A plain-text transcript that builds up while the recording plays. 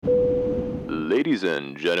Ladies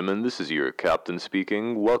and gentlemen, this is your captain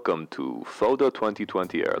speaking. Welcome to FODA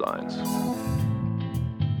 2020 Airlines.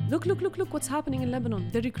 Look what's happening in Lebanon.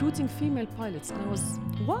 They're recruiting female pilots. And I was,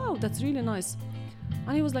 wow, that's really nice.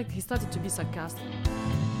 And he started to be sarcastic.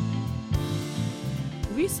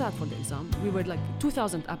 We sat for the exam. We were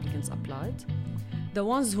 2,000 applicants applied. The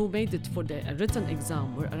ones who made it for the written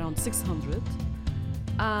exam were around 600.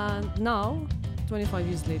 And now, 25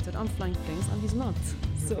 years later, I'm flying planes and he's not.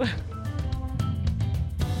 So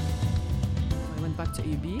I went back to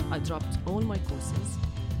AUB. I dropped all my courses.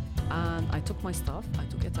 And I took my stuff, I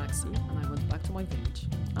took a taxi, and I went back to my village.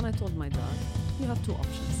 And I told my dad, you have two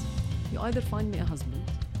options. You either find me a husband,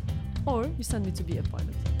 or you send me to be a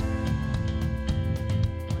pilot.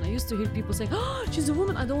 And I used to hear people saying, oh, she's a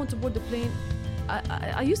woman, I don't want to board the plane.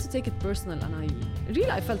 I used to take it personal, and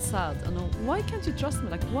I felt sad. I know, why can't you trust me?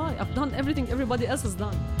 Why? I've done everything everybody else has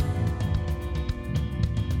done.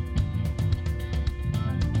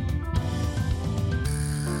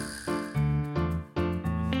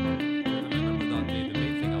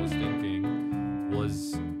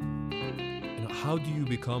 How do you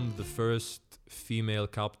become the first female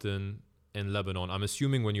captain in Lebanon? I'm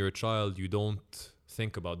assuming when you're a child, you don't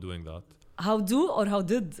think about doing that. How do or how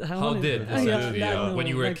did? How did? No, when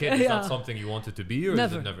you were a kid, is that something you wanted to be, or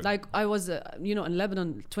never. Is it never? I was, in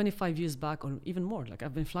Lebanon 25 years back, or even more.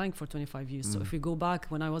 I've been flying for 25 years. So if we go back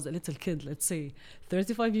when I was a little kid, let's say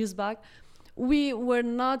 35 years back, we were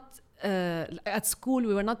not. At school,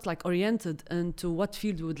 we were not oriented into what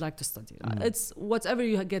field we would like to study. It's whatever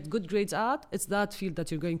you get good grades at, it's that field that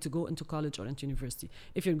you're going to go into college or into university.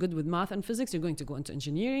 If you're good with math and physics, you're going to go into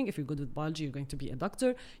engineering. If you're good with biology, you're going to be a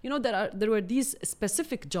doctor. There were these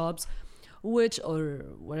specific jobs, or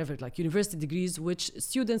whatever, university degrees, which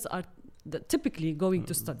students are typically going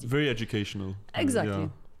to study. Very educational. Exactly.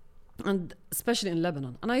 And especially in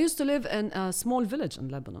Lebanon. And I used to live in a small village in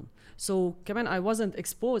Lebanon. So, I wasn't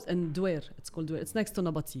exposed in Douer. It's called Douer. It's next to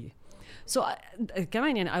Nabatieh. So,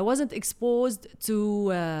 I wasn't exposed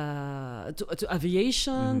to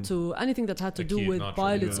aviation, to anything that had to do with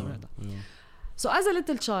pilots or that. Yeah. So, as a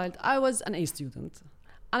little child, I was an A student.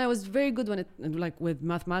 And I was very good when with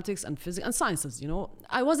mathematics and physics and sciences,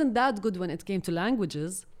 I wasn't that good when it came to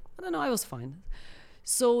languages. I don't know, I was fine.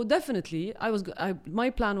 So definitely, my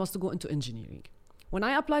plan was to go into engineering. When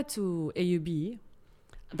I applied to AUB,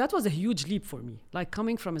 that was a huge leap for me.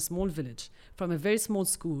 Coming from a small village, from a very small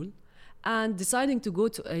school, and deciding to go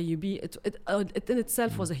to AUB, it in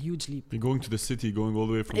itself was a huge leap. You're going to the city, going all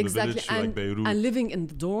the way from the village to Beirut. And living in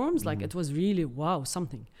the dorms, it was really, wow,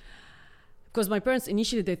 something. Because my parents,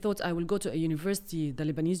 initially, they thought I will go to a university, the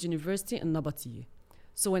Lebanese university in Nabatieh.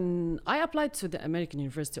 So when I applied to the American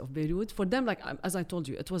University of Beirut, for them, as I told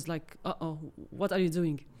you, it was what are you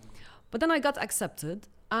doing? But then I got accepted,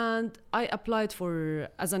 and I applied for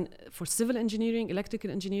civil engineering,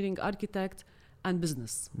 electrical engineering, architect, and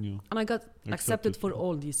business. Yeah. And I got accepted for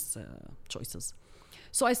all these choices.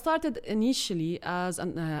 So I started initially as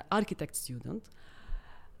an architect student,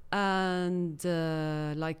 and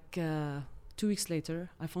 2 weeks later,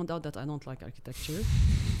 I found out that I don't like architecture.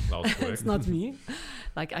 It's not me.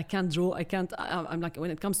 I can't draw. I'm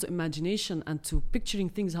when it comes to imagination and to picturing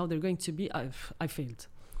things how they're going to be, I failed.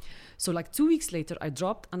 So 2 weeks later, I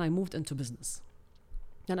dropped and I moved into business.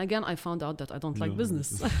 And again, I found out that I don't like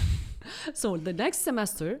business. So the next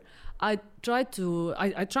semester, I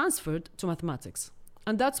transferred to mathematics.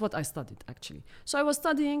 And that's what I studied, actually. So I was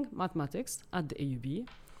studying mathematics at the AUB.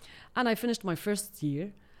 And I finished my first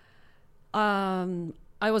year.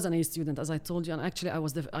 I was an A student, as I told you, and actually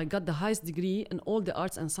I got the highest degree in all the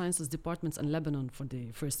arts and sciences departments in Lebanon for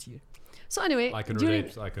the first year. So anyway, I can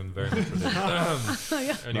relate. I can very much relate.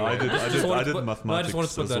 Anyway, I did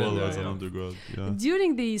mathematics as well as an undergrad. Yeah.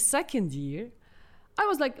 During the second year, I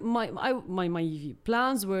was my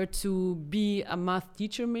plans were to be a math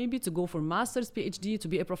teacher, maybe to go for master's, PhD, to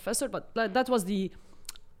be a professor, but that was the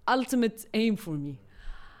ultimate aim for me.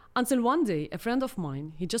 Until one day, a friend of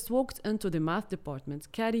mine, he just walked into the math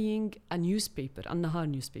department carrying a newspaper, a Nahar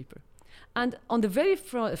newspaper. And on the very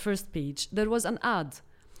first page, there was an ad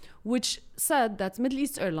which said that Middle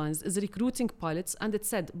East Airlines is recruiting pilots, and it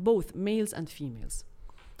said both males and females.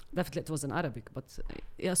 Definitely it was in Arabic, but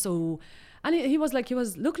yeah, so... And he was look,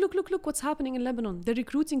 what's happening in Lebanon. They're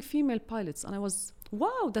recruiting female pilots. And I was,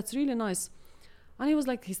 wow, that's really nice. And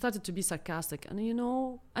he started to be sarcastic. And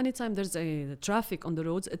anytime there's a traffic on the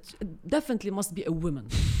roads, it definitely must be a woman.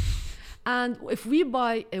 And if we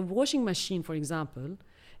buy a washing machine, for example,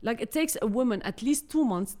 it takes a woman at least 2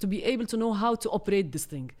 months to be able to know how to operate this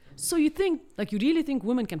thing. So you really think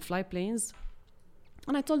women can fly planes?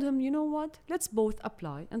 And I told him, you know what? Let's both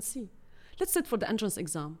apply and see. let's sit for the entrance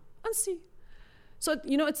exam and see. So,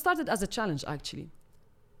 it started as a challenge, actually.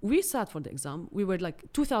 We sat for the exam. We were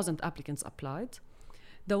like 2,000 applicants applied.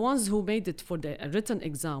 The ones who made it for the written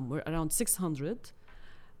exam were around 600.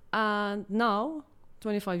 And now,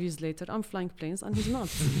 25 years later, I'm flying planes and he's not.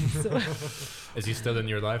 So is he still in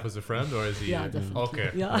your life as a friend, or is he? Yeah, definitely.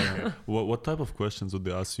 Okay. Yeah. What type of questions would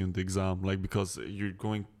they ask you in the exam? Like, because you're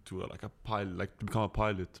going to like a pilot, like to become a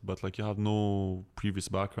pilot, but like you have no previous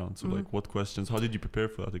background. So like, what questions? How did you prepare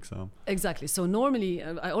for that exam? Exactly. So normally,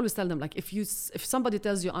 I always tell them, like, if somebody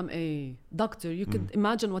tells you I'm a doctor, you could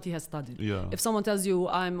imagine what he has studied. Yeah. If someone tells you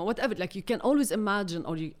I'm whatever, like, you can always imagine,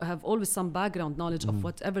 or you have always some background knowledge of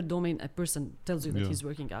whatever domain a person tells you that he's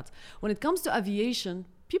working at. When it comes to aviation,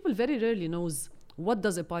 people very rarely knows what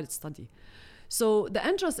does a pilot study. So the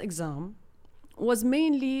entrance exam was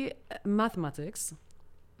mainly mathematics,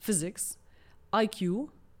 physics, IQ,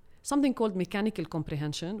 something called mechanical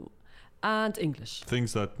comprehension, and English.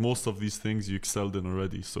 Things that most of these things you excelled in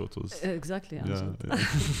already, so it was... Exactly. Yeah.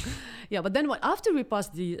 Yeah, but then after we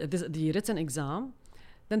passed the written exam,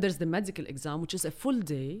 then there's the medical exam, which is a full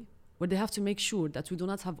day where they have to make sure that we do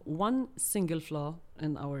not have one single flaw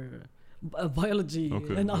in our biology,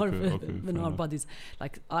 in our bodies.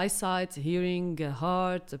 Like eyesight, hearing,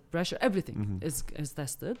 heart, pressure, everything is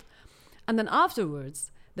tested. And then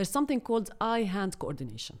afterwards, there's something called eye-hand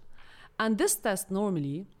coordination. And this test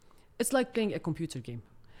normally, it's like playing a computer game.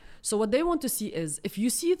 So what they want to see is, if you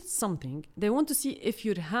see something, they want to see if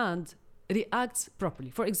your hand reacts properly.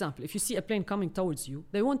 For example, if you see a plane coming towards you,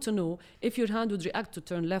 they want to know if your hand would react to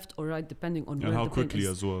turn left or right, depending on where how the plane quickly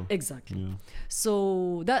is. as well. Exactly. Yeah.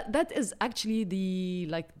 So that is actually the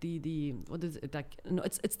what is it, like? No,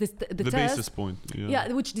 it's the test, basis point. Yeah,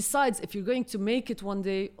 which decides if you're going to make it one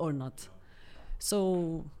day or not.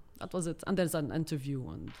 So that was it. And there's an interview.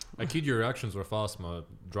 And Akid, your reactions were fast, man.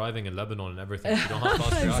 Driving in Lebanon and everything. You don't have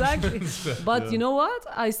fast reactions. Exactly. But you know what?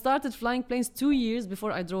 I started flying planes 2 years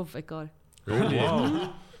before I drove a car. Really?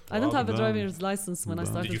 Wow. I didn't have a driver's license when I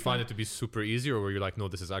started. Did you find it to be super easy, or were you like, no,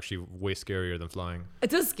 this is actually way scarier than flying?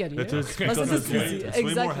 It is scary. It is, but because it is easy. it's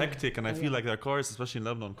way more hectic, and I feel like there are cars, especially in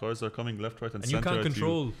Lebanon, cars are coming left, right, and center. And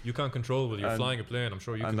you can't control when you're flying a plane. I'm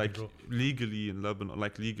sure you can control. And like legally in Lebanon,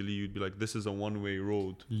 you'd be like, this is a one-way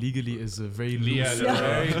road. Legally is a very loose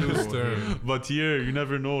very loose term. But here, you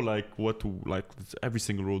never know every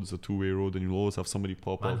single road is a two-way road, and you'll always have somebody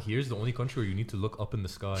pop up. Here's the only country where you need to look up in the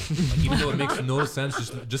sky. Like, even though it makes no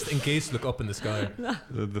sense, just in case, look up in the sky.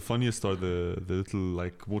 The funniest are the little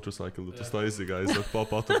like motorcycle, the Tostaisi guys that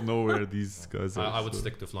pop out of nowhere. These guys I would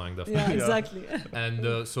stick to flying, definitely. Yeah, exactly.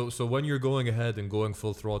 And so when you're going ahead and going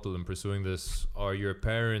full throttle and pursuing this, are your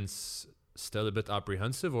parents still a bit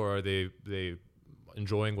apprehensive, or are they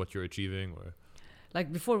enjoying what you're achieving? Or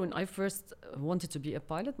like before, when I first wanted to be a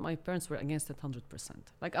pilot, my parents were against it 100%.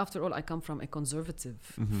 Like, after all, I come from a conservative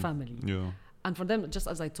family. Yeah. And for them, just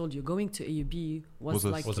as I told you, going to AUB was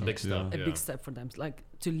a big step. A big step for them. Like,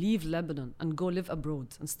 to leave Lebanon and go live abroad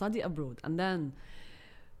and study abroad, and then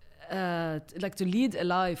like to lead a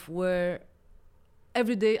life where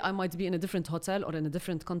every day I might be in a different hotel or in a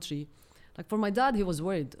different country. Like, for my dad, he was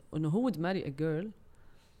worried, who would marry a girl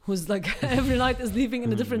who's like every night is living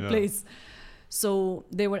in a different place. So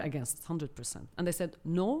they were against 100%. And they said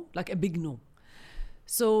no, like a big no.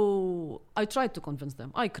 So I tried to convince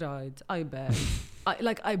them. I cried, I begged,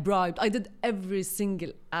 I bribed. I did every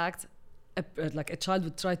single act like a child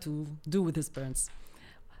would try to do with his parents,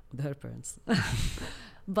 with her parents.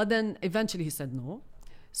 But then eventually he said no.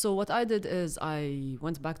 So what I did is I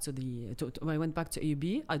went back to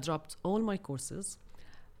AUB. I dropped all my courses,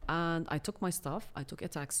 and I took my stuff. I took a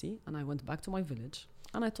taxi, and I went back to my village.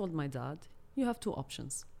 And I told my dad, "You have two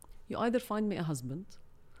options. You either find me a husband,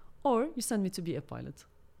 or you send me to be a pilot.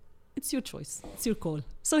 It's your choice. It's your call."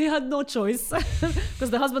 So he had no choice because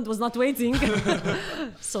the husband was not waiting.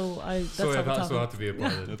 So it had to be a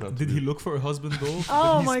pilot. Did he look for a husband though?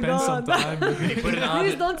 Oh my God! Some time?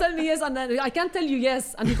 Please don't tell me yes, and then I can't tell you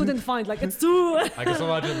yes, and he couldn't find. Like, it's too. I can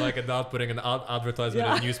imagine like a dad putting an advertisement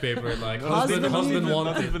in a newspaper, like husband wanted.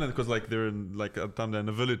 Not even because like they're in like at the time they're in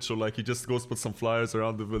a village, so like he just goes put some flyers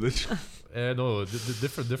around the village. No,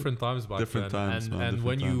 different times back then. And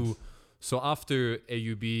when you. So after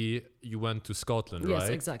AUB, you went to Scotland, right? Yes,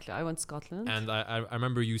 exactly. I went to Scotland. And I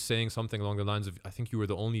remember you saying something along the lines of, I think you were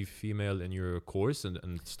the only female in your course and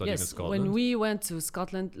studying in Scotland. When we went to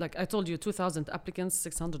Scotland, like I told you, 2,000 applicants,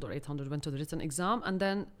 600 or 800 went to the written exam. And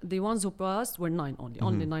then the ones who passed were 9 only,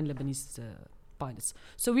 only 9 Lebanese pilots.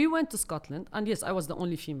 So we went to Scotland, and yes, I was the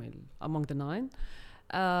only female among the 9.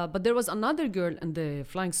 But there was another girl in the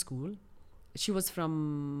flying school. She was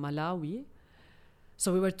from Malawi. So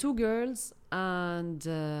we were 2 girls and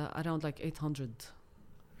around like 800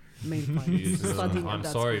 male pilots Jesus. studying at I'm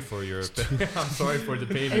that sorry school. for your. I'm sorry for the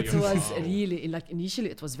pain. that It you're- was Wow. really, like, initially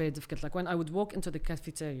it was very difficult. Like when I would walk into the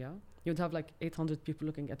cafeteria, you'd have like 800 people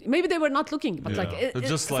looking at you. Maybe they were not looking, but like Yeah. It's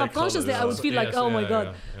just like subconsciously I would feel like, Yes, oh my yeah, God.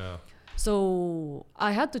 yeah, yeah. So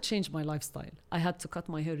I had to change my lifestyle. I had to cut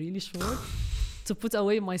my hair really short, to put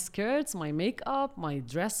away my skirts, my makeup, my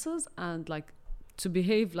dresses, and like to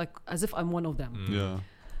behave like as if I'm one of them. Yeah.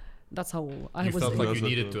 That's how I You was. felt like That's you it,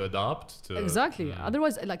 needed to adapt. To, Exactly. Mm.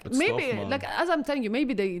 Otherwise, like It's maybe, tough, man. like as I'm telling you,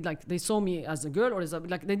 maybe they saw me as a girl or as a,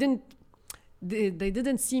 like they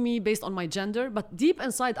didn't see me based on my gender, but deep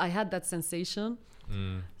inside I had that sensation.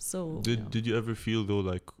 Mm. So Did you ever feel though,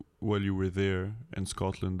 like while you were there in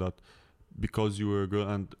Scotland, that because you were a girl,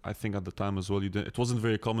 and I think at the time as well, it wasn't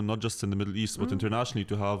very common, not just in the Middle East, but internationally,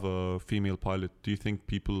 to have a female pilot. Do you think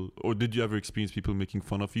people, or did you ever experience people making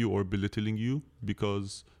fun of you or belittling you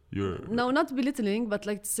because you're? No, not belittling, but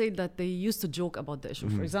like to say that they used to joke about the issue.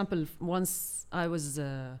 For example, once I was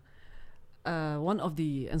one of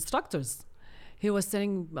the instructors. He was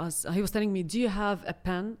telling me, "Do you have a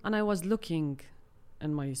pen?" And I was looking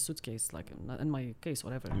in my suitcase, like in my case,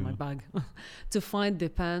 whatever, in my bag, to find the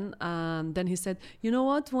pen. And then he said, "You know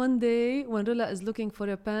what? One day when Rula is looking for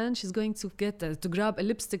a pen, she's going to to grab a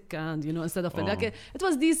lipstick, and instead of like it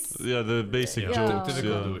was these." Yeah, the basic Yeah. jokes.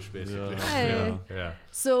 Typical yeah. douche, basically. Yeah. Yeah.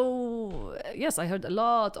 So yes, I heard a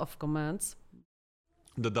lot of comments.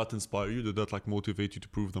 Did that inspire you? Did that like motivate you to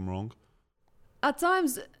prove them wrong? At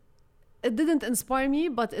times, it didn't inspire me,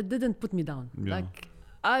 but it didn't put me down. Yeah. Like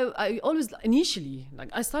I always initially, like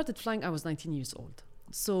I started flying, I was 19 years old.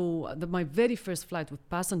 So my very first flight with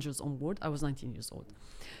passengers on board, I was 19 years old.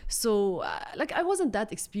 So like I wasn't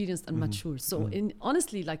that experienced and mature. So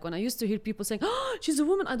honestly, like when I used to hear people saying, "Oh, she's a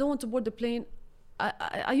woman, I don't want to board the plane,"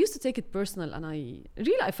 I used to take it personal, and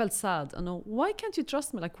I felt sad. I know, why can't you trust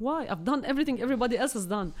me? Like, why? I've done everything everybody else has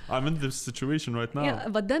done. I'm in this situation right now. Yeah,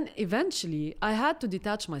 but then eventually I had to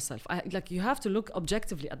detach myself. You have to look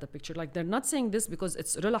objectively at the picture. Like they're not saying this because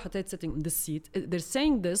it's Rula Hotayt sitting in this seat. They're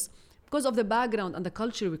saying this because of the background and the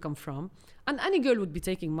culture we come from. And any girl would be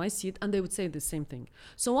taking my seat and they would say the same thing.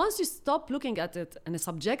 So once you stop looking at it in a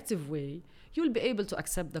subjective way, you'll be able to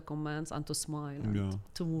accept the comments and to smile and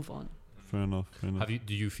to move on. Fair enough.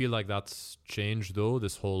 Do you feel like that's changed though?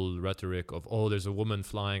 This whole rhetoric of, oh, there's a woman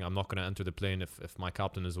flying, I'm not going to enter the plane if my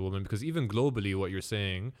captain is a woman. Because even globally, what you're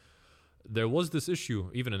saying, there was this issue,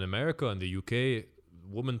 even in America and the UK,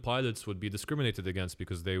 women pilots would be discriminated against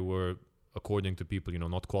because they were, according to people,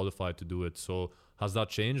 not qualified to do it. So has that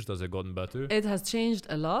changed? Has it gotten better? It has changed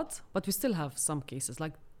a lot, but we still have some cases.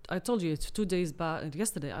 Like I told you, 2 days back,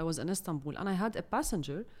 yesterday, I was in Istanbul and I had a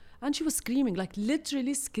passenger and she was screaming, like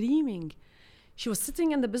literally screaming. She was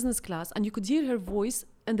sitting in the business class and you could hear her voice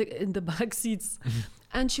in the back seats.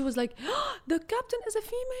 And she was like, "Oh, the captain is a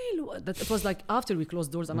female." It was like after we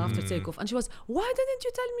closed doors and after takeoff. And she was, "Why didn't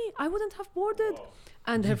you tell me? I wouldn't have boarded."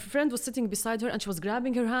 And her friend was sitting beside her and she was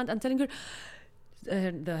grabbing her hand and telling her,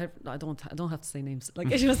 I don't have to say names. Like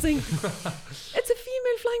she was saying, "It's a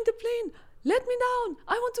female flying the plane. Let me down.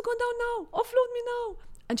 I want to go down now. Offload me now."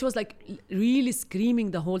 And she was like really screaming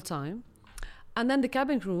the whole time. And then the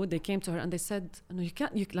cabin crew, they came to her and they said, "No, you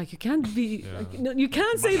can't. You can't be. Like, no, you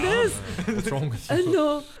can't say this." What's wrong with you? And no,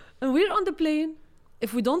 and we're on the plane. If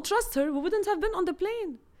we don't trust her, we wouldn't have been on the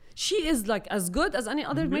plane. She is like as good as any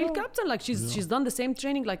other male captain. Like she's done the same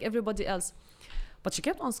training like everybody else. But she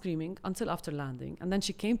kept on screaming until after landing. And then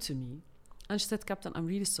she came to me and she said, "Captain, I'm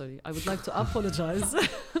really sorry. I would like to apologize.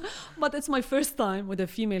 But it's my first time with a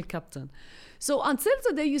female captain." So until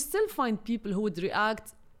today, you still find people who would react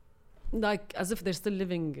like as if they're still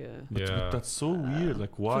living. But that's so weird.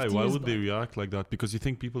 Like, why? 50 Why years would they back. react like that? Because you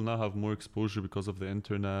think people now have more exposure because of the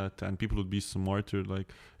internet, and people would be smarter. Like,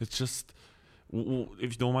 it's just. If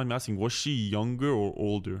you don't mind me asking, was she younger or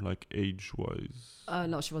older, like age-wise?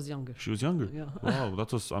 No, she was younger. She was younger. Yeah. Wow,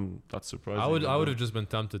 that's surprising. I would have just been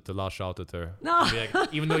tempted to lash out at her. No. Be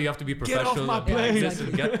like, even though you have to be professional, my I'd be like, plane.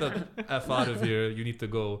 "Listen, get the F out of here. You need to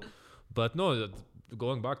go." But no,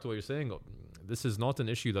 going back to what you're saying, this is not an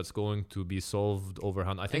issue that's going to be solved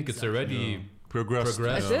overhand. I think it's already Progressed.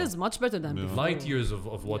 progressed. It is much better than before. light years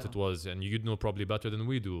of what Yeah. it was, and you'd know probably better than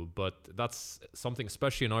we do. But that's something,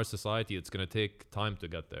 especially in our society, it's going to take time to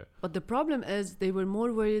get there. But the problem is they were more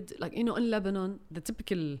worried, like, in Lebanon, the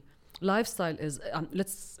typical lifestyle is,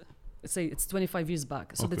 let's say it's 25 years back.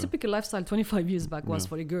 So the Okay. typical lifestyle 25 years back was Yeah.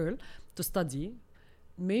 for a girl to study,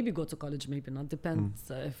 maybe go to college, maybe not, depends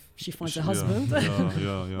if she finds a Yeah, husband.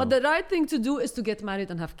 yeah. But the right thing to do is to get married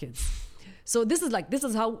and have kids. So this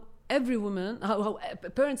is how every woman, how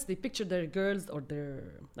parents, they picture their girls or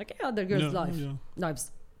their girls' lives.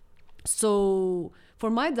 So for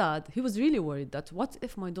my dad, he was really worried that what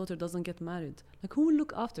if my daughter doesn't get married? Like, who will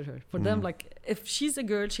look after her? For them, like, if she's a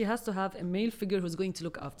girl, she has to have a male figure who's going to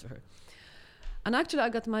look after her. And actually, I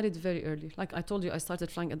got married very early. Like I told you, I started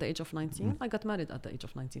flying at the age of 19. I got married at the age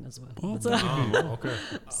of 19 as well. Okay.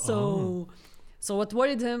 So what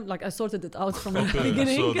worried him, like I sorted it out from the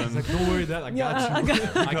beginning. So It's like, don't worry, that I got you.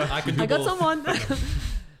 I can do I got both. someone.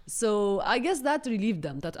 So I guess that relieved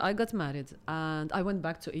them that I got married and I went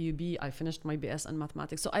back to AUB. I finished my BS in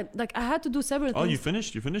mathematics. So I had to do several things. Oh, you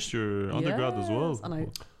finished your undergrad as well. And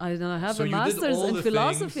I have So a you did master's all in the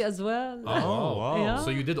philosophy things- as well. Oh, wow. Yeah. So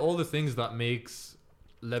you did all the things that makes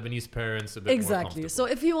Lebanese parents a bit more Exactly. So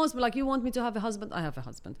comfortable. if he wants, like, you want me to have a husband, I have a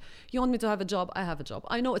husband. You want me to have a job, I have a job.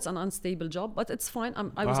 I know it's an unstable job, but it's fine.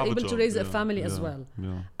 I was have a able to job, raise a yeah, family as yeah, well.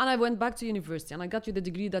 Yeah. And I went back to university and I got you the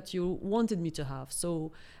degree that you wanted me to have.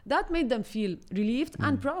 So that made them feel relieved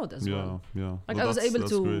and proud as well. Yeah. Like Well, I was that's- able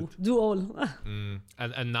that's to great. do all.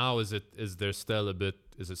 And now is it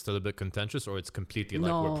still a bit contentious, or it's completely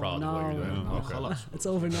like we're proud of what you're doing? no. Okay. It's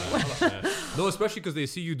over now. Yeah. No, especially because they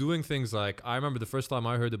see you doing things like, I remember the first time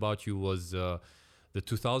I heard about you was the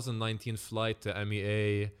 2019 flight to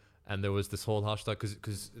MEA, and there was this whole hashtag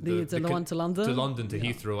because the one to London? to London to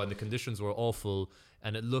Yeah. Heathrow, and the conditions were awful,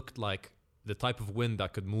 and it looked like the type of wind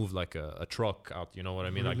that could move like a truck out, you know what I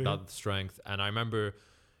mean? Really? Like that strength. And I remember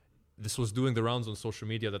this was doing the rounds on social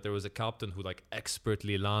media that there was a captain who like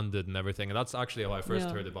expertly landed and everything, and that's actually how I first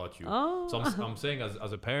Yeah. heard about you. Oh. So I'm saying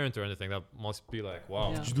as a parent or anything, that must be like,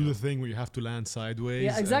 wow. Yeah. Did you do the thing where you have to land sideways?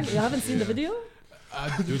 Yeah, exactly. You haven't seen the video?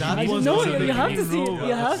 That I was know one you- of the you have to see it. no,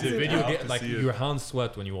 You have The to. video, have get, to like see it. your hands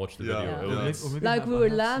sweat when you watch the Yeah. video. Yeah. It was- Or maybe Like I we were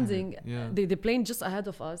have seen landing, it. Yeah. the plane just ahead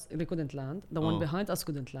of us, they couldn't land. The one Oh. behind us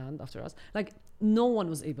couldn't land after us. Like no one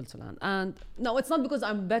was able to land. And no, it's not because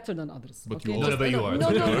I'm better than others. But okay? you are. No, no, but you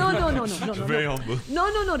are. No. Very humble.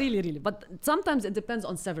 No, really. But sometimes it depends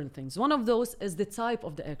on several things. One of those is the type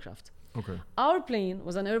of the aircraft. Okay. Our plane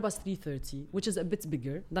was an Airbus 330, which is a bit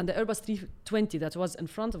bigger than the Airbus 320 that was in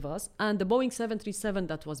front of us and the Boeing 737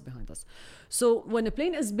 that was behind us. So when a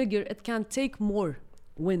plane is bigger, it can take more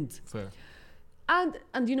wind. Fair.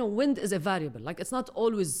 And you know, wind is a variable. Like it's not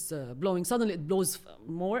always blowing. Suddenly it blows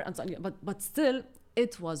more, and suddenly, but still,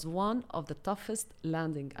 it was one of the toughest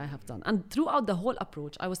landing I have done. And throughout the whole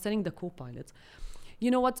approach, I was telling the co-pilot, you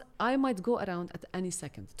know what? I might go around at any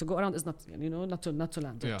second. To go around is not, you know, not to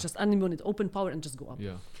land. Yeah. Just any minute, open power and just go up.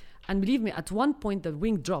 Yeah. And believe me, at one point the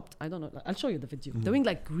wing dropped. I don't know. I'll show you the video. The wing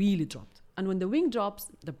like really dropped. And when the wing drops,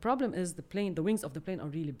 the problem is the wings of the plane are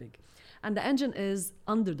really big, and the engine is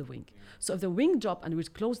under the wing. So if the wing dropped and we're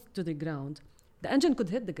close to the ground, the engine could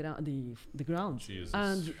hit the ground. The ground. Jesus.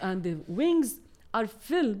 And the wings are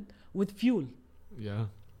filled with fuel. Yeah.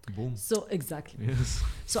 Boom. So exactly. Yes.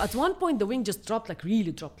 So at one point the wing just dropped, like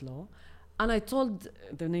really dropped low. And I told,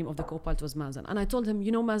 the name of the co-pilot was Mazen, and I told him,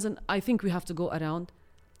 you know, Mazen, I think we have to go around.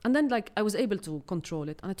 And then like I was able to control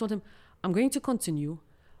it, and I told him, I'm going to continue,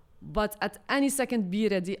 but at any second be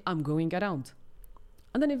ready, I'm going around.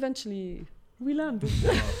 And then eventually we landed.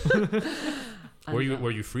 Were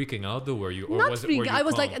you freaking out though? Were you or not was it, freaking. were you I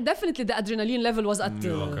was calm? like, definitely the adrenaline level was at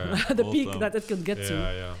Okay. the All peak time. that it could get to.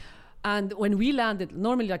 yeah. And when we landed,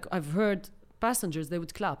 normally, like I've heard passengers, they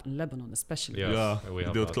would clap in Lebanon, especially. Yes, Yeah. we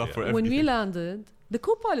have They would that, clap yeah. for When we everything. landed, the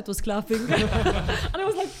co-pilot was clapping. And I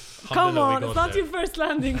was like, come Alhamdulillah, we on, it's got not there. your first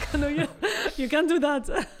landing. No, you can't do that.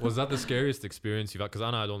 Was that the scariest experience you've had? Because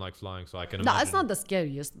I don't like flying, so I can No, imagine. it's not the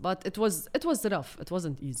scariest, but it was rough. It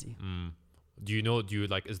wasn't easy. Do you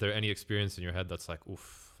like, is there any experience in your head that's like,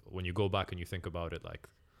 oof, when you go back and you think about it, like,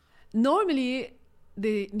 Normally,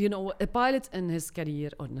 a pilot in his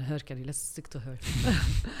career, or in her career, let's stick to her,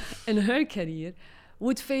 in her career,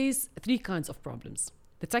 would face three kinds of problems: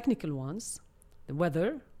 the technical ones, the weather,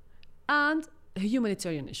 and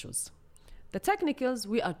humanitarian issues. The technicals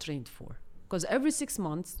we are trained for, because every 6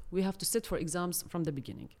 months we have to sit for exams from the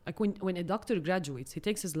beginning. Like when a doctor graduates, he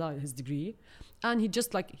takes his degree, and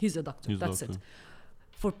he's a doctor. That's it.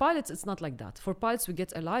 For pilots, it's not like that. For pilots, we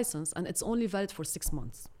get a license, and it's only valid for 6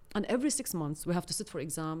 months. And every 6 months, we have to sit for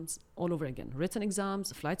exams all over again. Written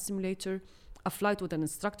exams, a flight simulator, a flight with an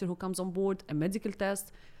instructor who comes on board, a medical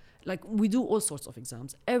test. Like, we do all sorts of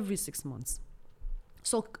exams every 6 months.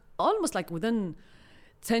 So almost like within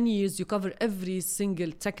 10 years, you cover every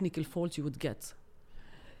single technical fault you would get.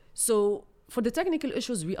 So for the technical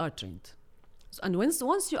issues, we are trained. And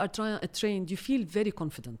once you are trained, you feel very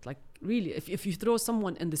confident. Like, really, if you throw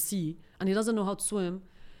someone in the sea and he doesn't know how to swim,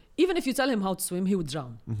 even if you tell him how to swim, he would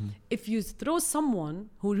drown. If you throw someone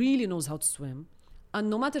who really knows how to swim And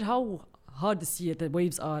no matter how hard the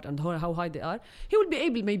waves are and how high they are, he will be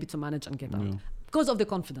able maybe to manage and get out because of the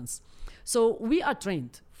confidence. So we are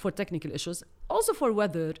trained for technical issues, also for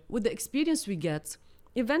weather. With the experience we get,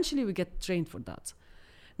 eventually we get trained for that.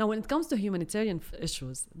 Now, when it comes to humanitarian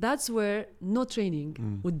issues, that's where no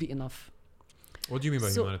training would be enough. What do you mean by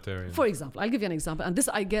So, humanitarian? For example, I'll give you an example. And this,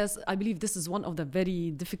 I believe this is one of the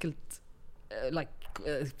very difficult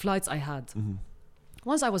flights I had.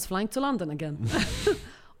 Once I was flying to London again.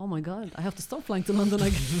 Oh my God, I have to stop flying to London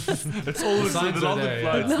again. It's always the signs are London there,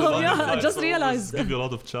 yeah. flights. No, the London yeah, I flights just always realized. give you a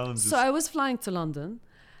lot of challenges. So I was flying to London,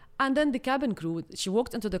 and then the cabin crew, she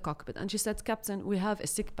walked into the cockpit and she said, "Captain, we have a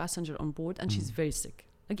sick passenger on board and she's very sick."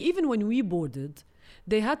 Like even when we boarded,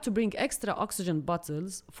 they had to bring extra oxygen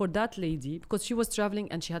bottles for that lady because she was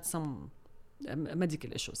traveling and she had some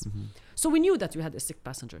medical issues. So we knew that we had a sick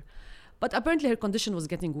passenger. But apparently her condition was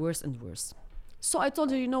getting worse and worse. So I told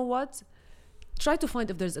her, you know what? Try to find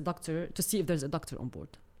if there's a doctor, to see if there's a doctor on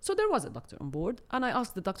board. So there was a doctor on board. And I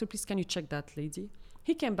asked the doctor, please, can you check that lady?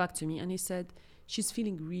 He came back to me and he said, she's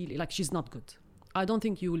feeling really, like she's not good. I don't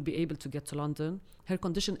think you will be able to get to London. Her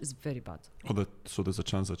condition is very bad. So there's a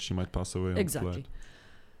chance that she might pass away on the Exactly. flight.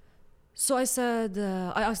 So I said,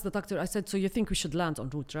 I asked the doctor, I said, so you think we should land en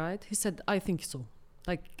route, right? He said, I think so.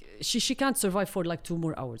 Like, she can't survive for like 2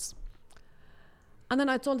 more hours. And then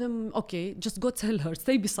I told him, okay, just go tell her,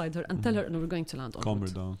 stay beside her and tell her, and we're going to land en Calm her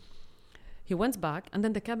route. down. He went back, and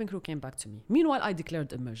then the cabin crew came back to me. Meanwhile, I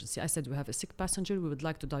declared emergency. I said, we have a sick passenger, we would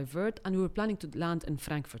like to divert, and we were planning to land in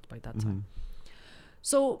Frankfurt by that time.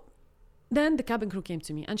 So then the cabin crew came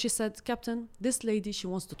to me, and she said, Captain, this lady, she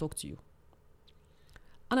wants to talk to you.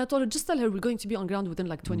 And I told her, just tell her we're going to be on ground within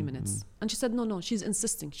like 20 minutes. And she said, no, she's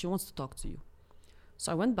insisting. She wants to talk to you.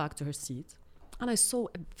 So I went back to her seat, and I saw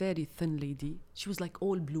a very thin lady. She was like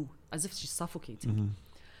all blue, as if she's suffocating.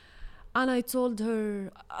 And I told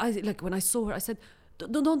her, when I saw her, I said,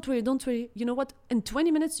 don't worry. You know what? In 20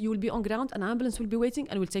 minutes, you will be on ground, an ambulance will be waiting,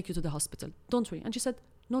 and we'll take you to the hospital. Don't worry. And she said,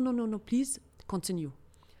 no, please continue.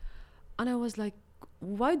 And I was like,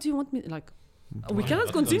 why do you want me, like, we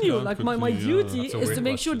cannot continue. Like, my continue, duty That's a is weird to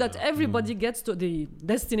make sure question, that everybody gets to the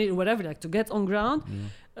destination, whatever, like to get on ground,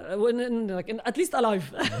 at least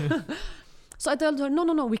alive. So I told her,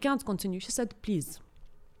 no, we can't continue. She said, please,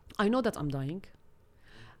 I know that I'm dying.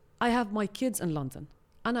 I have my kids in London,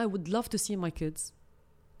 and I would love to see my kids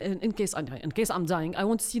in case I die. In case I'm dying, I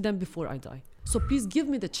want to see them before I die. So please give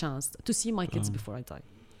me the chance to see my kids before I die.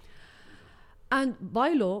 And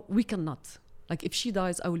by law, we cannot. Like, if she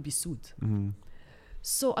dies, I will be sued.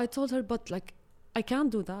 So I told her, but like, I can't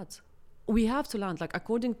do that. We have to land. Like,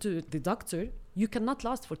 according to the doctor, you cannot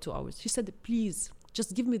last for 2 hours. She said, please,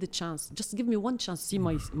 just give me the chance. Just give me one chance to see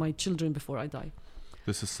my children before I die.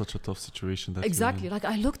 This is such a tough situation. That Exactly. Like,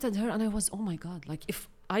 I looked at her and I was, oh my God. Like, if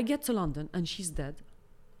I get to London and she's dead,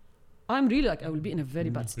 I'm really like, I will be in a very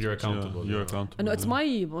bad situation. You're accountable. You're yeah. accountable. And it's yeah.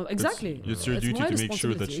 my, exactly. It's your duty my to make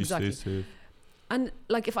sure that responsibility, she exactly. stays safe. And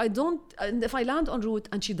like, if I land en route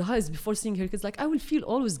and she dies before seeing her kids, like, I will feel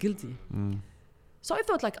always guilty. So I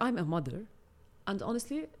thought, like, I'm a mother. And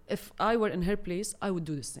honestly, if I were in her place, I would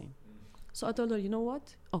do the same. So I told her, you know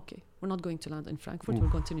what? Okay, we're not going to land in Frankfurt. We're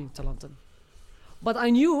continuing to London. But I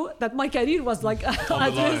knew that my career was like at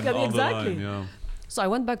risk. Exactly. Yeah. So I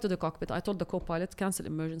went back to the cockpit. I told the co-pilot, cancel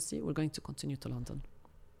emergency. We're going to continue to London.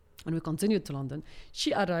 And we continued to London.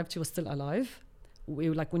 She arrived. She was still alive.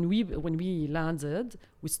 When we landed,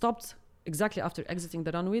 we stopped exactly after exiting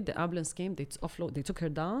the runway. The ambulance came. They took her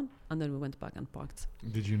down, and then we went back and parked.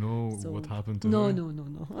 Did you know So- what happened to No, her? no.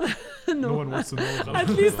 No one wants to know. At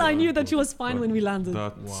least I knew that she was fine when we landed.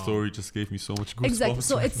 That Wow. story just gave me so much goosebumps. Exactly.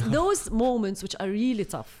 So it's those moments which are really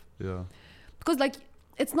tough. Yeah. Because like,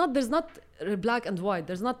 there's not black and white.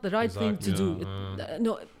 There's not the right thing to Exactly, do. yeah.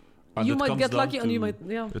 No, And you it might comes get down lucky and you to- might,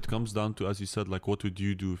 yeah. It comes down to, as you said, like, what would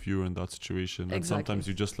you do if you were in that situation? And Exactly. sometimes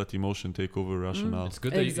you just let emotion take over rationale. It's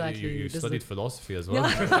good that Exactly. you This is studied it. philosophy as well.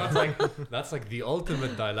 that's like the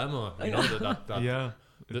ultimate dilemma. You know, that Yeah.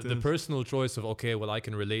 the personal choice of, okay, well, I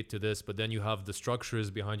can relate to this, but then you have the structures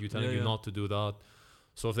behind you telling Yeah, you yeah. not to do that.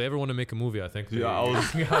 So if they ever want to make a movie, I think Yeah, I was,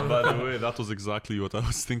 by the way, that was exactly what I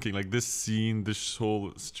was thinking. Like, this scene, this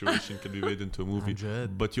whole situation can be made into a movie.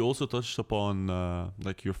 Amjad. But you also touched upon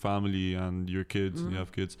like your family and your kids, and you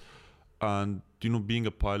have kids. And, you know, being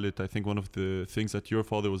a pilot, I think one of the things that your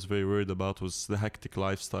father was very worried about was the hectic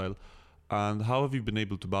lifestyle. And how have you been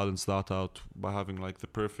able to balance that out by having like the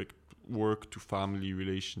perfect work to family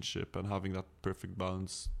relationship and having that perfect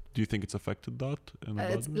balance Do you think it's affected that? In a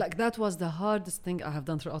It's bad way? like that was the hardest thing I have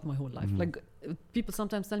done throughout my whole life. Mhm. Like people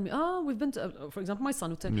sometimes tell me, we've been to, for example, my son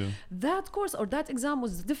would tell me, Yeah. that course or that exam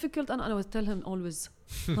was difficult, and I would tell him always,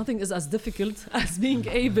 nothing is as difficult as being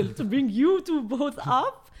able to bring you two both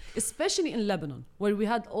up, especially in Lebanon, where we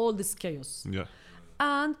had all this chaos, Yeah.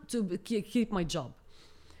 and to keep my job.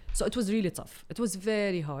 So it was really tough. It was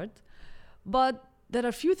very hard, but there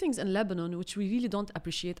are few things in Lebanon which we really don't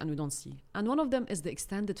appreciate and we don't see. And one of them is the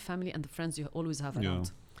extended family and the friends you always have Yeah.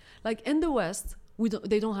 around. Like in the West,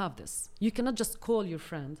 they don't have this. You cannot just call your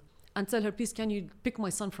friend and tell her, please, can you pick my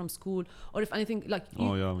son from school? Or if anything, like,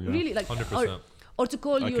 Oh, yeah, yeah. really, like, 100%. or to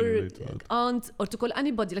call I can your relate to that. aunt or to call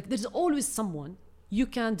anybody. Like, there's always someone you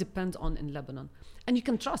can depend on in Lebanon and you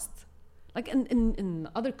can trust. Like in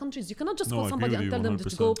other countries, you cannot just No, call I agree somebody with and you tell them to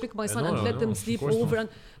 100%. go pick my son no, and no, let no, them of sleep course over. not.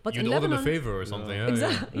 But You'd in owe them a Lebanon, favor or something. Yeah,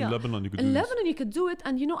 exactly. In Yeah. Lebanon, you could In do this. Lebanon, you could do it,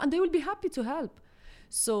 and and they will be happy to help.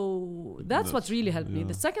 So that's what really helped me. yeah.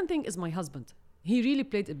 The second thing is my husband. He really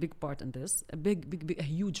played a big part in this, a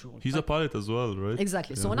huge role. He's a Like, pilot as well, right?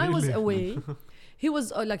 exactly. So Yeah. when I was Really? away, he was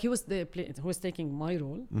he was taking my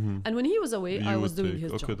role, Mhm. and when he was away, I You was would doing take-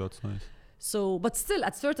 his Okay, job. that's nice. So, but still,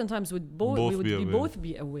 at certain times, we Both would be away. both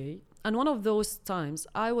be away. And one of those times,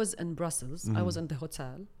 I was in Brussels. I was in the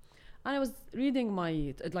hotel, and I was reading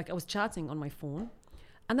I was chatting on my phone,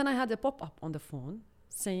 and then I had a pop-up on the phone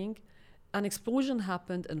saying, an explosion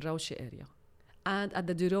happened in Raushi area, and at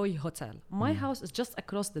the Duroy Hotel. My house is just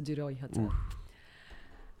across the Duroy Hotel.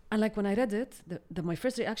 And like when I read it, my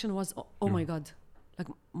first reaction was, oh my God, like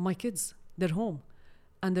my kids, they're home,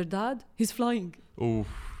 and their dad, he's flying. Oh,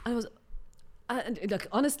 I was, like,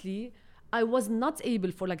 honestly, I was not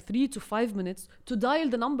able for like 3 to 5 minutes to dial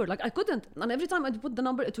the number. Like I couldn't. And every time I'd put the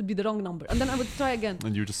number, it would be the wrong number. And then I would try again.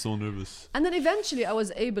 and you're just so nervous. And then eventually I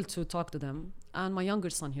was able to talk to them. And my younger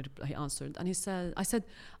son, he answered. And I said,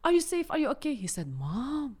 are you safe? Are you okay? He said,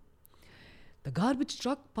 Mom, the garbage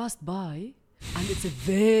truck passed by. And it's a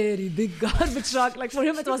very big garbage truck. Like for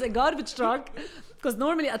him, it was a garbage truck. Because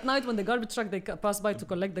normally at night when the garbage truck, they pass by to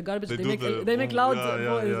collect the garbage, They they do make the loud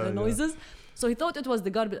boom. Yeah. noises. So he thought it was the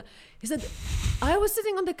garbage. He said, I was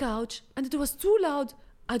sitting on the couch and it was too loud.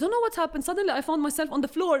 I don't know what happened. Suddenly I found myself on the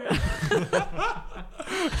floor. That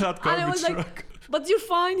And I garbage was truck. like, but you're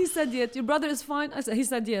fine. He said, yes. Your brother is fine. He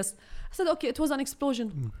said, yes. I said, okay, it was an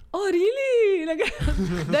explosion. Oh, really? Like,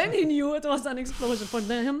 then he knew it was an explosion. For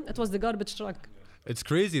him, it was the garbage truck. It's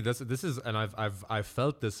crazy. This is, and I've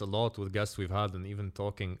felt this a lot with guests we've had, and even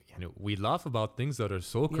talking. You know, we laugh about things that are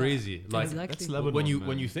so Yeah, crazy. Like exactly. That's Lebanon, when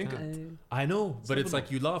man. you think, Uh, I know, but it's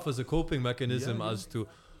like you laugh as a coping mechanism Yeah, yeah. as to.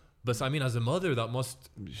 But I mean, as a mother, that must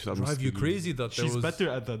That must drive you be- crazy. That there She's was, better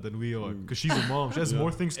at that than we are because she's a mom. She has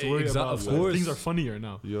more things to worry Exact- about. of Like, course. things are funnier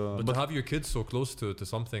now. Yeah, But to have your kids so close to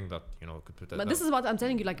something that could put but this is what I'm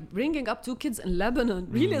telling you. Like bringing up 2 kids in Lebanon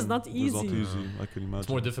really is not It's easy. not easy. I can imagine. it's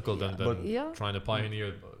more difficult than But- Yeah. trying to pioneer,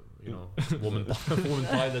 woman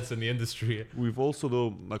pilots in the industry. We've also,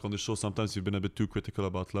 though, like on the show, sometimes you've been a bit too critical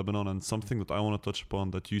about Lebanon, and something that I want to touch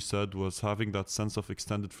upon that you said was having that sense of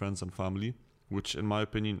extended friends and family, which, in my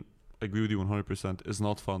opinion, I agree with you 100%, is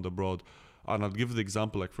not found abroad. And I'll give the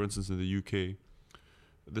example, like for instance, in the UK,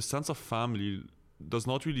 the sense of family does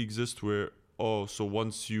not really exist where, so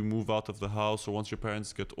once you move out of the house or once your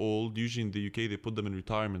parents get old, usually in the UK they put them in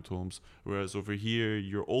retirement homes, whereas over here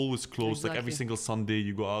you're always close. Like every Exactly. single Sunday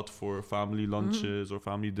you go out for family lunches or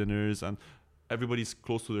family dinners, and everybody's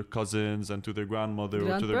close to their cousins and to their grandmother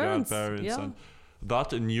or to their grandparents. Yeah. And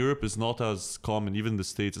that in Europe is not as common. Even in the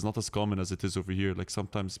States, it's not as common as it is over here. Like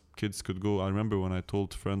sometimes kids could go. I remember when I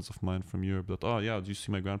told friends of mine from Europe that, do you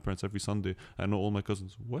see my grandparents every Sunday? I know all my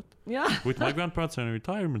cousins. What? Yeah. Wait, my grandparents are in a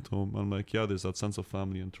retirement home. I'm like, yeah, there's that sense of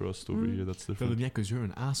family and trust over here. That's Tell different. them, yeah, because you're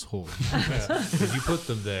an asshole. Because you put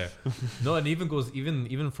them there. No, and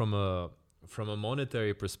even from a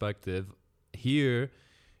monetary perspective, here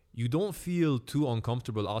you don't feel too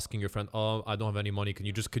uncomfortable asking your friend, I don't have any money.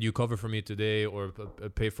 Could you cover for me today or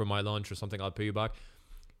pay for my lunch or something? I'll pay you back.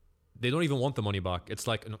 They don't even want the money back. It's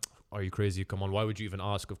like, no, are you crazy? Come on, why would you even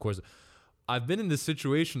ask? Of course. I've been in this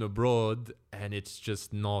situation abroad and it's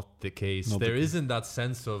just not the case. Not the There case. isn't that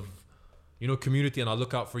sense of, community and I'll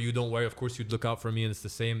look out for you. Don't worry. Of course you'd look out for me and it's the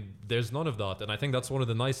same. There's none of that. And I think that's one of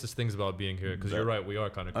the nicest things about being here because you're right. We are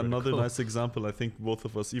kind of Another nice example, I think both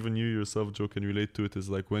of us, even you yourself, Joe, can relate to it, is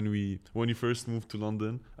like when you first moved to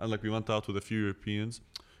London and like we went out with a few Europeans.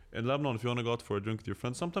 in Lebanon, if you want to go out for a drink with your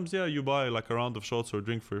friends, sometimes you buy like a round of shots or a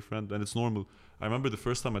drink for your friend, and it's normal. I remember the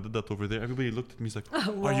first time I did that over there, everybody looked at me like,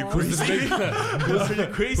 "Are you Wow. crazy? Are you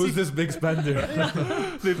crazy?" Who's this big spender?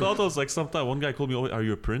 They thought I was like, sometime one guy called me, "Oh, are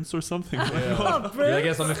you a prince or something?" Yeah, I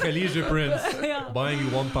guess I'm a Khaliji prince Yeah. buying you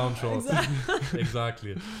 £1 shots.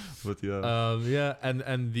 Exactly. But yeah, Yeah,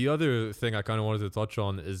 and the other thing I kind of wanted to touch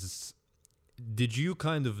on is, did you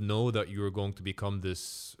kind of know that you were going to become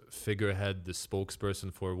this figurehead, this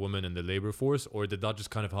spokesperson for women in the labor force, or did that just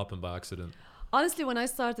kind of happen by accident? Honestly, when I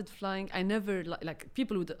started flying, I never like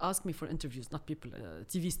people would ask me for interviews, not people,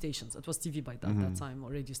 TV stations. It was TV by that time,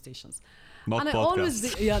 or radio stations. not And I podcasts.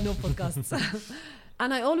 always no podcasts.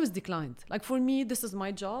 And I always declined. Like for me, this is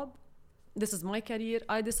my job, this is my career.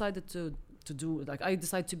 I decided to do, like, I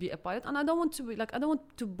decided to be a pilot, and I don't want to be like, I don't want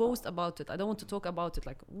to boast about it. I don't want to talk about it.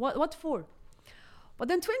 Like, what for? But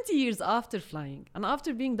then 20 years after flying, and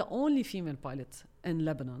after being the only female pilot in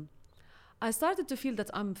Lebanon, I started to feel that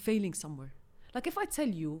I'm failing somewhere. Like if I tell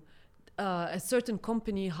you a certain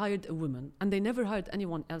company hired a woman and they never hired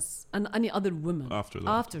anyone else and any other woman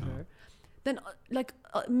After her, then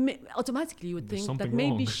automatically you would There's think that something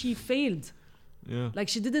maybe wrong. she failed. Yeah. Like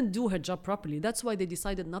she didn't do her job properly. That's why they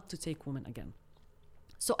decided not to take women again.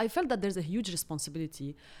 So I felt that there's a huge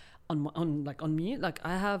responsibility on me. Like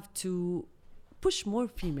I have to push more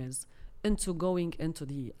females into going into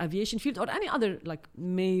the aviation field or any other like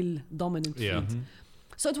male dominant Yeah. field.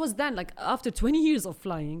 So it was then, like after 20 years of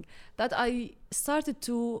flying, that I started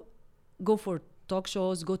to go for talk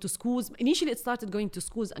shows, go to schools. Initially, it started going to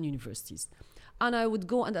schools and universities. And I would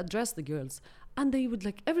go and address the girls. And they would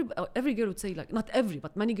like, every girl would say, like, not every,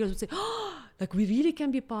 but many girls would say, oh, like we really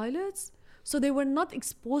can be pilots? So they were not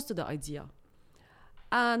exposed to the idea.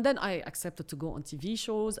 And then I accepted to go on TV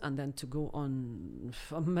shows and then to go on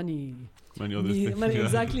many other things. Yeah.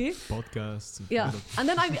 Exactly. Podcasts. Yeah, and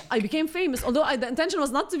then I became famous, although the intention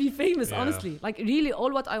was not to be famous, Yeah. honestly. Like really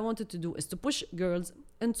all what I wanted to do is to push girls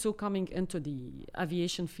into coming into the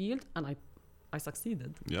aviation field, and I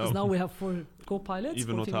succeeded. Yeah. Because now we have 4 co-pilots.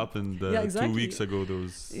 Even 4 what female- happened Yeah, exactly. 2 weeks ago,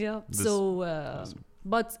 those Yeah, this- so,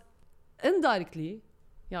 but indirectly,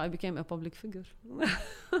 I became a public figure.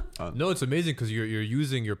 No, it's amazing because you're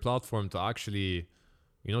using your platform to actually,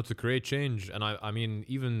 to create change. And I mean,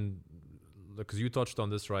 even because you touched on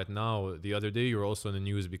this right now, the other day you were also in the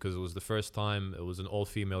news because it was the first time it was an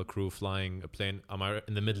all-female crew flying a plane. Am I right?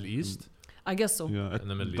 In the Middle East? I guess so. Yeah, In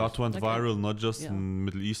the Middle that went Like, viral not just yeah. in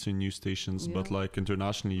Middle Eastern news stations, but Yeah. like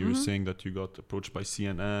internationally. You were saying that you got approached by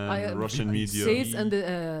CNN, Russian media. States and the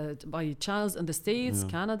by channels in the States, Yeah.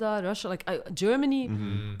 Canada, Russia, like Germany.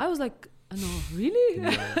 Mm. I was like, no, really?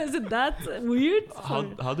 Is it that weird?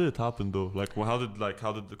 How did it happen though? Like how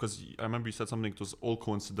did because I remember you said something. It was all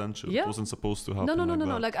coincidental. Yeah. It wasn't supposed to happen. No.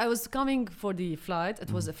 that. Like I was coming for the flight.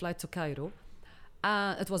 It was a flight to Cairo.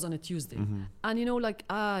 It was on a Tuesday.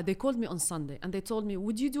 And they called me on Sunday and they told me,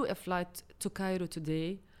 would you do a flight to Cairo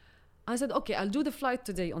today? I said, okay, I'll do the flight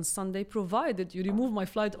today on Sunday, provided you remove my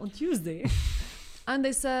flight on Tuesday. And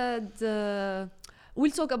they said,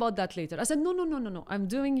 we'll talk about that later. I said, no. I'm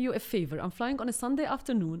doing you a favor. I'm flying on a Sunday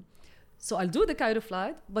afternoon. So I'll do the Cairo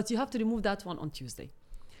flight, but you have to remove that one on Tuesday.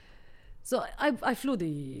 So I flew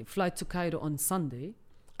the flight to Cairo on Sunday.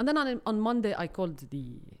 And then on Monday, I called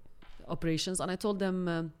the operations and I told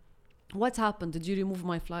them, what happened? Did you remove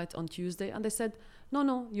my flight on Tuesday? And they said,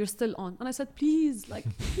 no, you're still on. And I said, please,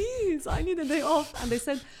 I need a day off. And they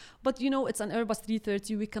said, but it's an Airbus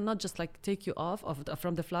 330. We cannot just take you off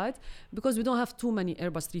from the flight because we don't have too many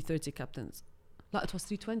Airbus 330 captains. No, it was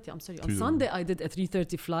 320. I'm sorry. On Sunday, I did a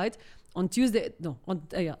 330 flight. On Tuesday,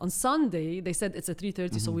 on Sunday, they said it's a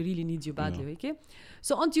 330, so we really need you badly. Yeah. Okay.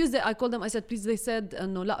 So on Tuesday, I called them. I said, please. They said,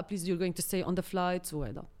 no, please, you're going to stay on the flight.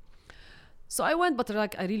 So I went, but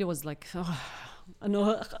I really was like,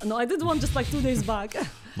 no, I did one just 2 days back.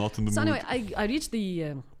 Not in the So mood. anyway, I reached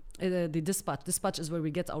the dispatch. Dispatch is where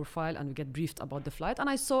we get our file and we get briefed about the flight. And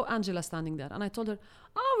I saw Angela standing there, and I told her,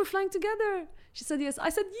 "Oh, we're flying together." She said, "Yes." I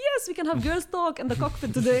said, "Yes, we can have girls talk in the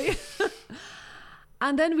cockpit today."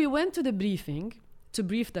 And then we went to the briefing to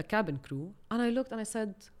brief the cabin crew, and I looked and I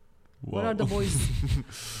said, "Where are the boys?"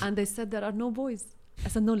 And they said, "There are no boys." I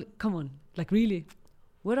said, "No, come on, really?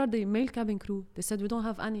 Where are the male cabin crew?" They said, "We don't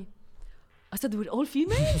have any." I said, "We're all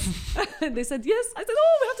females?" They said, "Yes." I said,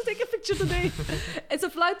 "Oh, we have to take a picture today." It's a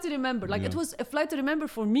flight to remember. It was a flight to remember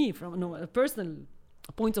for me from a personal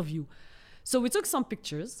point of view. So we took some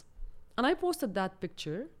pictures and I posted that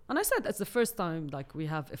picture and I said, it's the first time we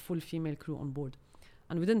have a full female crew on board.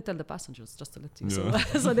 And we didn't tell the passengers, just to let you know.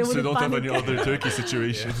 So they So wouldn't don't have panic. any other Turkey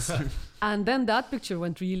situations. And then that picture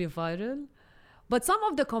went really viral. But some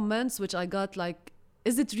of the comments which I got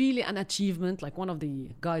is it really an achievement? Like one of the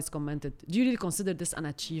guys commented, do you really consider this an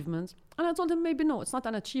achievement? And I told him, maybe no, it's not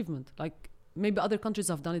an achievement. Like maybe other countries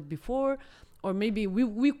have done it before, or maybe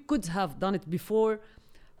we could have done it before.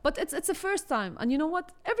 But it's a first time, and you know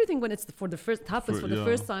what? Everything when it's for the first happens for the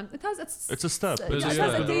first time, it has It's a step. It has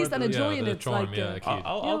a taste and a joy in the it. charm, Like, yeah, key.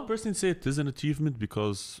 I'll personally say it is an achievement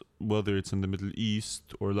because whether it's in the Middle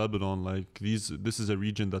East or Lebanon, like this is a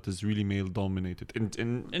region that is really male dominated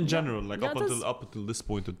in general. Like Yeah, up until this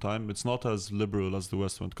point in time, it's not as liberal as the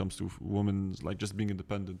West when it comes to women like just being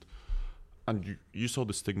independent. And you saw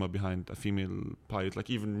the stigma behind a female pilot. Like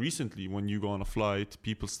even recently, when you go on a flight,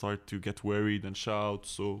 people start to get worried and shout.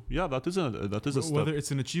 So yeah, that is a step. Whether it's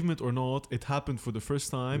an achievement or not, it happened for the first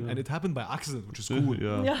time, and it happened by accident, which is cool.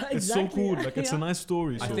 Yeah, It's so exactly. cool. Like it's a nice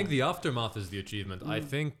story. I so. think the aftermath is the achievement. I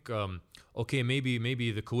think okay,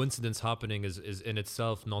 maybe the coincidence happening is in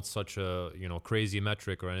itself not such a crazy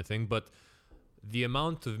metric or anything, but the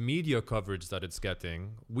amount of media coverage that it's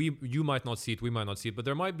getting, you might not see it, we might not see it, but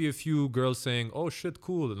there might be a few girls saying, "Oh shit,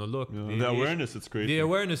 cool!" And look, The awareness, it's great. The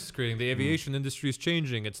awareness is creating. The aviation industry is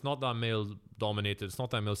changing. It's not that male dominated. It's not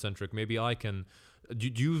that male centric. Maybe I can. Do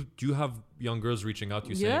you have young girls reaching out to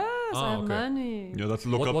you saying, Yes, I have many. Yeah, that's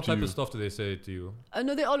look up what to type you. of stuff do they say to you?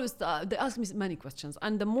 No, they always they ask me many questions,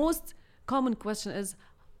 and the most common question is,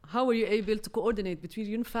 how are you able to coordinate between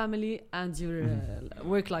your family and your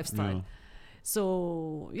work lifestyle? Yeah.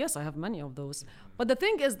 So yes, I have many of those. But the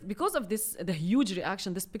thing is, because of this, the huge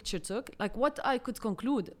reaction this picture took, like what I could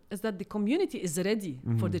conclude is that the community is ready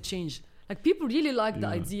for the change. Like people really like the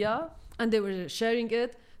idea and they were sharing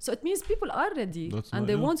it. So it means people are ready and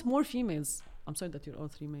they want more females. I'm sorry that you're all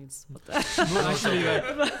three males. But No,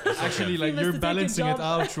 actually, like Females you're to take a balancing it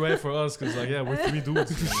job. out right for us because, like, yeah, we're three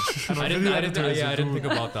dudes. And our video editor is a I didn't dude.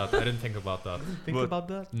 think about that. I didn't think about that. Think But- about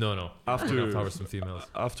that. No. After- We're gonna cover some females.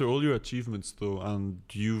 After all your achievements though, and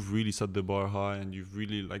you've really set the bar high and you've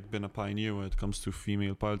really like been a pioneer when it comes to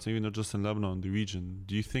female pilots, maybe not just in Lebanon, the region,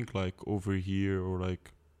 do you think like over here or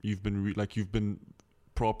like you've been you've been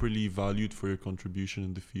properly valued for your contribution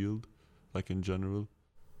in the field, like in general?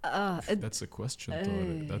 That's a question,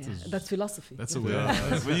 Tariq. that's philosophy. That's a Yeah. way.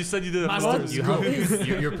 Yeah. But you said you did a Masters. philosophy.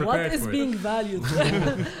 You're What prepared is for being it. valued?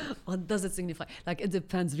 What does it signify? Like it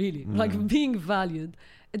depends really. Like being valued,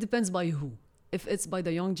 it depends by who. If it's by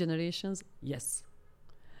the young generations, yes,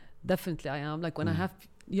 definitely I am. Like when I have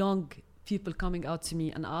young people coming out to me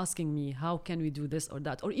and asking me, how can we do this or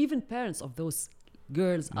that? Or even parents of those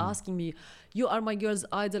girls asking me, you are my girl's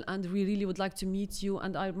idol and we really would like to meet you,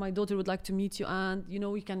 and my daughter would like to meet you, and you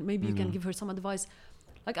can maybe you can give her some advice.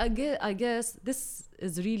 Like I guess this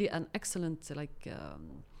is really an excellent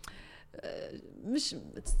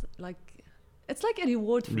it's like a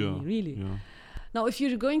reward for me, really. Yeah. Now if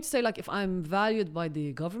you're going to say like if I'm valued by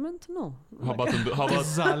the government, no. How about in the, how about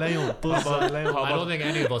طز عليهم. طز عليهم. I don't think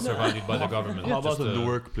any of us are valued by the government. how about Just, in the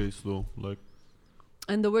workplace though? Like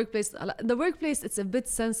And the workplace, it's a bit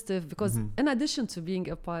sensitive because in addition to being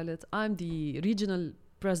a pilot, I'm the regional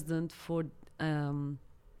president for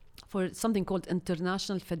something called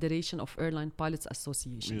International Federation of Airline Pilots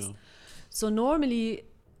Associations. yeah. So normally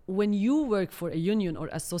when you work for a union or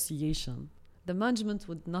association, the management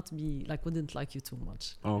wouldn't like you too much.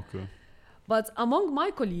 Okay. But among my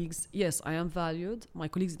colleagues, yes, I am valued. My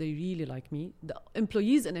colleagues, they really like me. The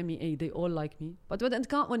employees in MEA, they all like me. But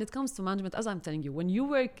when it comes to management, as I'm telling you, when you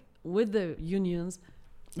work with the unions,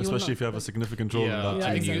 Especially if you have a significant role in that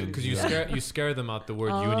I think team. because you scare them at the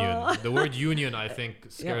word union. The word union, I think,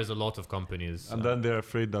 scares a lot of companies. And then they're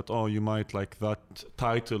afraid that you might like that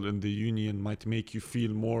title in the union might make you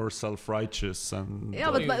feel more self-righteous and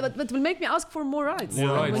but will make me ask for more rights.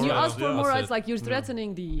 More rights, When you yeah. ask for Yeah, more that's rights, it. like you're threatening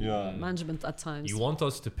the Yeah. management at times. You want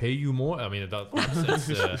us to pay you more? I mean,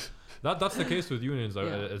 that's the case with unions.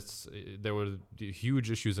 There were huge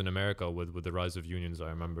issues in America with the rise of unions. I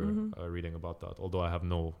remember reading about that. Although I have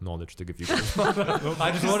no knowledge to give you. I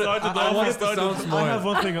just wanted to sound I smart. have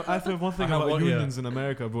one thing. I have one thing I have about one- yeah. unions in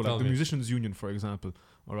America, bro. Tell Like the me. musicians' union, for example.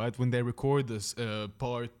 All right, when they record this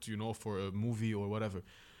part, for a movie or whatever,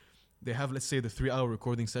 they have, let's say, the 3-hour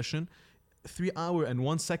recording session. 3 hour and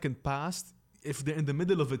 1 second passed. If they're in the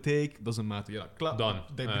middle of a take, doesn't matter. Yeah, clap. Done.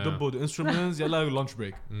 They double the instruments. Yeah, lunch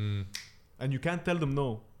break. Mm. And you can't tell them no.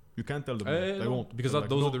 You can't tell them no. They no, won't. because They're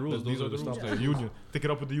those no, are the rules. These Those are the are the stuff. rules. The union. Take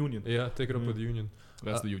it up with the union. Yeah, take it up with the union.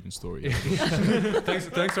 That's the union story.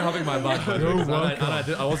 Thanks for having my back.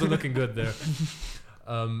 You're I wasn't looking good there.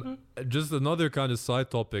 Just another kind of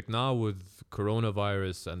side topic now with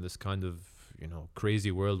coronavirus and this kind of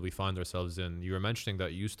crazy world we find ourselves in. You were mentioning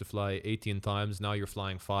that you used to fly 18 times. Now you're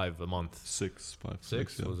flying 5 a month. Six.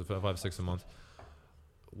 Six? Yeah. Was it 5, 6 a month?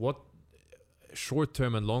 What short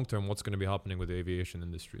term and long term, what's going to be happening with the aviation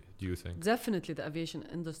industry, do you think? Definitely the aviation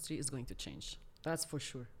industry is going to change. That's for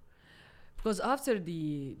sure. Because after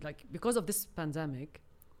because of this pandemic,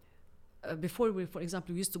 before for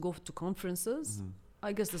example, we used to go to conferences,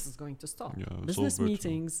 I guess this is going to stop. Yeah, it's all Business virtual.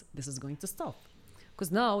 meetings, this is going to stop.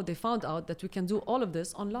 Because now they found out that we can do all of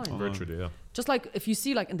this online. Virtually, yeah. Just like if you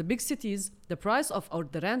see like in the big cities, the price of or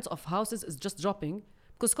the rent of houses is just dropping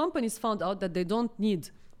because companies found out that they don't need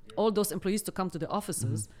all those employees to come to the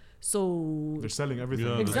offices. So They're selling everything.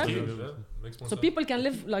 Yeah, Exactly. Makes more so sense. people can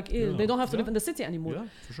live like they don't have to live in the city anymore. Yeah,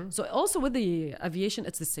 for sure. So also with the aviation,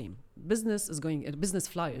 it's the same. Business is going business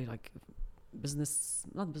fly like business,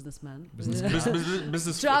 not businessman.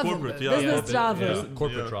 Business Travel. corporate, yeah. Business yeah, travel. yeah,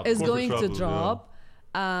 Corporate yeah. travel. is Corporate going travel, to yeah. drop.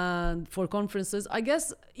 And for conferences, I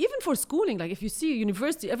guess even for schooling, like if you see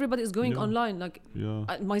university, everybody is going Yeah. online. Like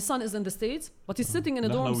Yeah. my son is in the States, but he's sitting in a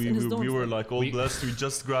Nah, dorms in his dorms. we were like all We- blessed. We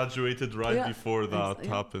just graduated right Yeah, before that yeah.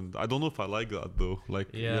 happened. I don't know if I like that though. Like,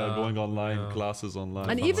 Yeah, going online, yeah. classes online.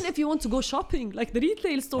 And even if you want to go shopping, like the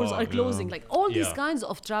retail stores Oh, are closing. yeah. Like all these Yeah. kinds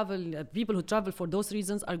of travel, people who travel for those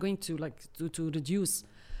reasons are going to like to reduce.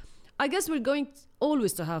 I guess we're going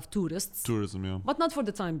always to have tourists, tourism, yeah. but not for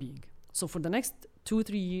the time being. So for the next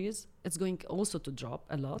 2-3 years, it's going also to drop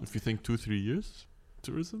a lot. If you think 2-3 years,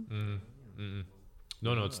 tourism.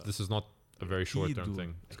 No, this is not a very short term أكيد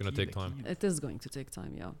thing. It's going to take time. It is going to take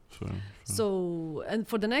time, yeah. Fair. So, and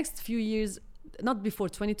for the next few years, not before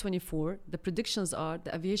 2024, the predictions are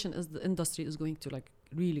the aviation the industry is going to like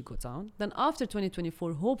really go down. Then after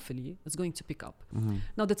 2024, hopefully, it's going to pick up.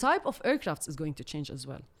 Now, the type of aircrafts is going to change as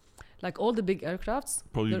well. Like all the big aircrafts,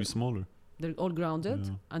 Probably they're- be smaller. they're all grounded,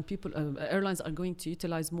 Yeah. and people, airlines are going to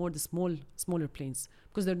utilize more the smaller planes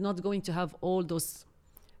because they're not going to have all those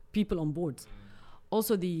people on board.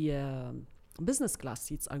 Also, the business class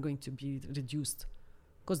seats are going to be reduced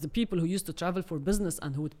because the people who used to travel for business and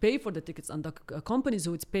who would pay for the tickets and the companies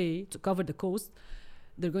who would pay to cover the cost,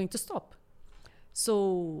 they're going to stop. So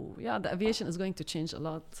yeah, the aviation is going to change a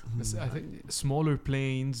lot. I think smaller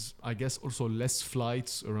planes, I guess also less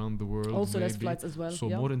flights around the world. Also less maybe. flights as well. So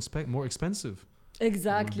yeah. more expensive.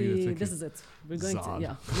 Exactly. ticket. This is it. We're going Zad. to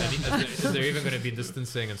yeah. And is there even going to be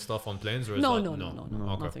distancing and stuff on planes? Or is No, that, no,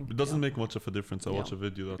 Okay. nothing. It doesn't Yeah. make much of a difference. I Yeah. watched a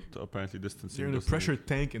video that apparently distancing. You're in a doesn't pressure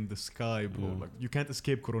tank in the sky, bro. Yeah. Like you can't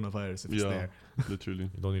escape coronavirus if it's Yeah. there. make- literally.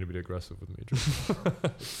 You don't need to be aggressive with me.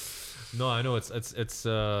 No, I know it's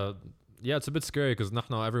yeah, it's a bit scary because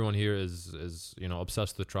now everyone here is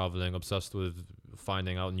obsessed with traveling, obsessed with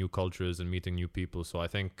finding out new cultures and meeting new people. So I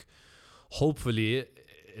think hopefully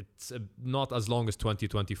it's not as long as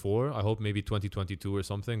 2024. I hope maybe 2022 or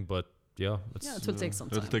something. But yeah, Yeah, it will take some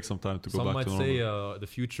time. It'll take some time to go some back might to say normal. the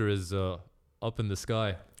future is up in the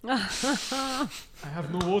sky. I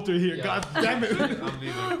have no water here. Yeah. God damn it. I'm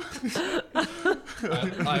leaving.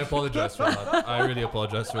 I apologize for that. I really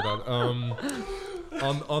apologize for that.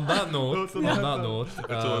 On that note,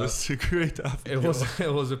 It's a great afternoon.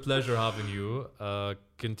 it was a pleasure having you.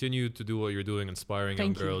 Continue to do what you're doing, inspiring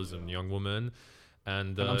Thank young you. girls and young women.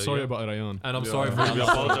 And And I'm sorry yeah. about Rayan. And I'm Yeah, sorry for we the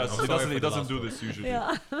last one. apologize. I'm He sorry doesn't. for He the doesn't last do one. this usually.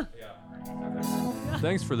 Yeah.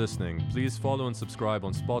 Thanks for listening. Please follow and subscribe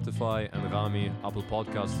on Spotify and Rami, Apple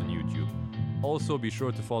Podcasts, and YouTube. Also, be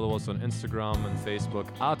sure to follow us on Instagram and Facebook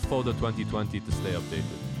at FODA2020 to stay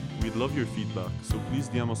updated. We'd love your feedback, so please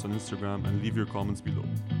DM us on Instagram and leave your comments below.